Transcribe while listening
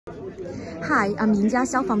Hi, I'm Yin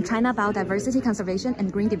Jiaxiao from China Biodiversity Conservation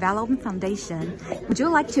and Green Development Foundation. Would you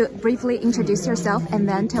like to briefly introduce yourself and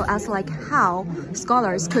then tell us how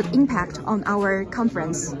scholars could impact on our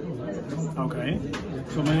conference? Okay,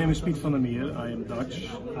 so my name is Piet van der Meer. I am Dutch.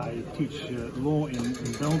 I teach law in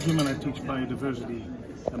Belgium, and I teach biodiversity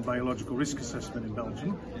and biological risk assessment in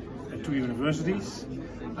Belgium at 2 universities.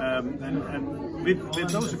 And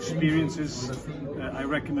with those experiences, I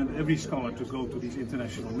recommend every scholar to go to these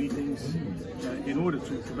international meetings in order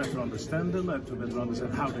to better understand them and to better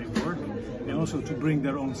understand how they work, and also to bring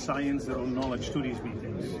their own science, their own knowledge to these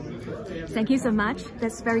meetings. Thank you so much.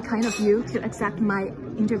 That's very kind of you to accept my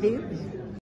interview.